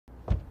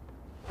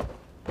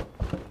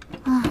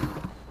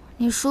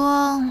你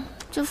说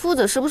这夫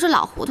子是不是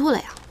老糊涂了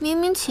呀？明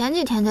明前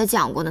几天才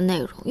讲过的内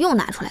容又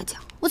拿出来讲，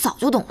我早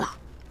就懂了。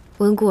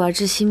闻故而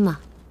知新嘛。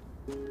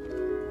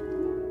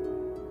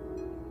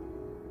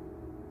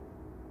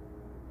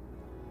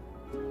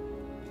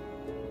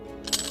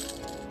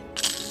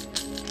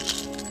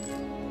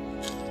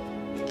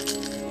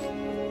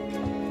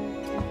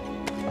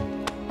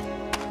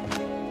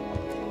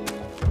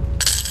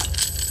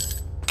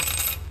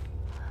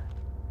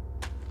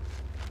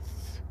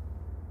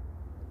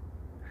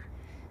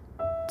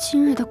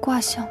今日的卦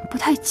象不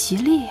太吉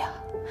利呀，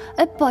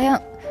哎，宝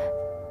阳，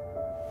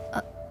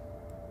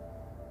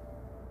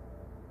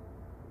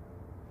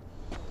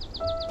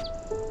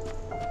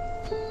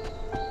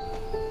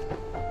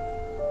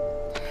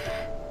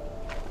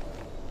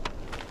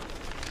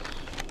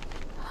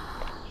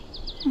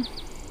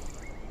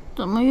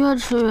怎么越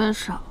吃越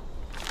少？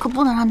可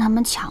不能让他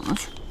们抢了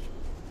去。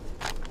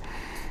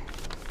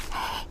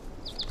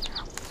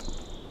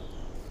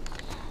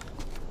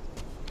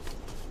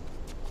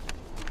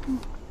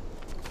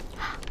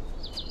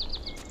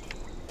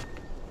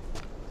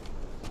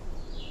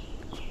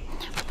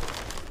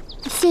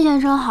谢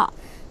先生好。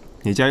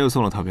你家又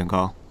送了桃片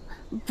糕？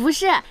不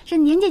是，是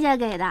宁姐姐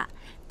给的，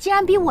竟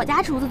然比我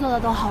家厨子做的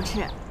都好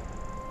吃。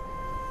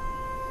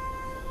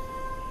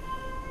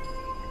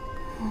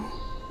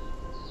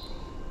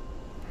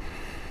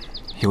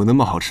有那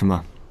么好吃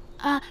吗？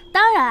啊，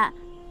当然。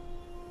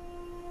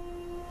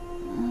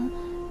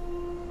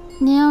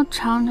您要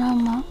尝尝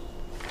吗？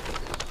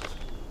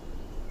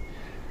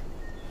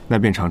那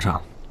便尝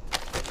尝。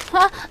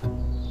啊，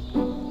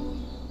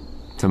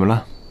怎么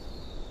了？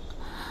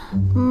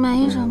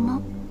没什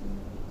么。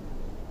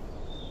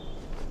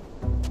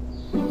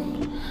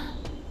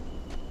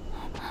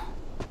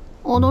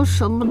我都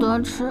舍不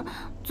得吃，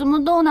怎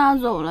么都拿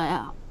走了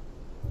呀？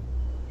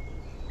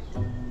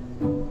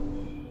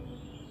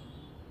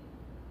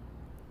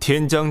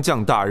天将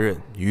降大任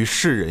于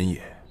世人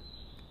也，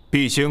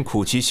必先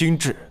苦其心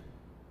志，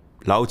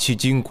劳其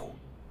筋骨，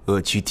饿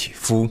其体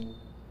肤，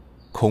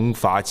空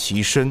乏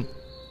其身，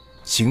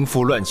行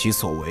拂乱其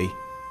所为，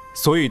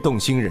所以动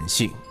心忍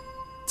性，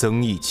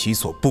增益其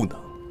所不能。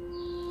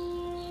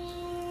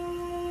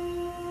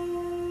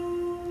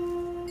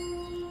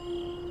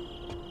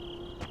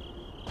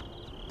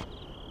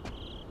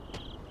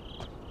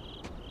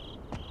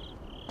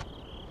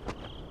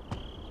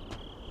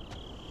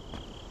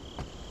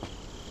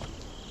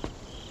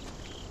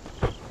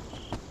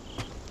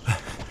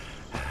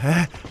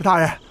哎，大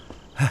人，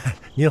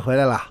您回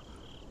来了。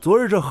昨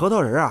日这核桃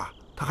仁啊，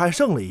它还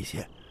剩了一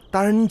些。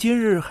大人，您今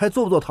日还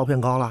做不做桃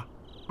片糕了？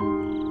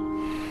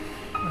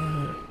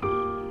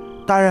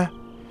大人，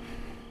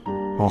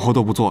往后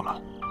都不做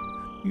了，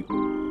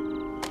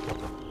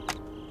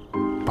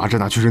把这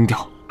拿去扔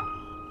掉。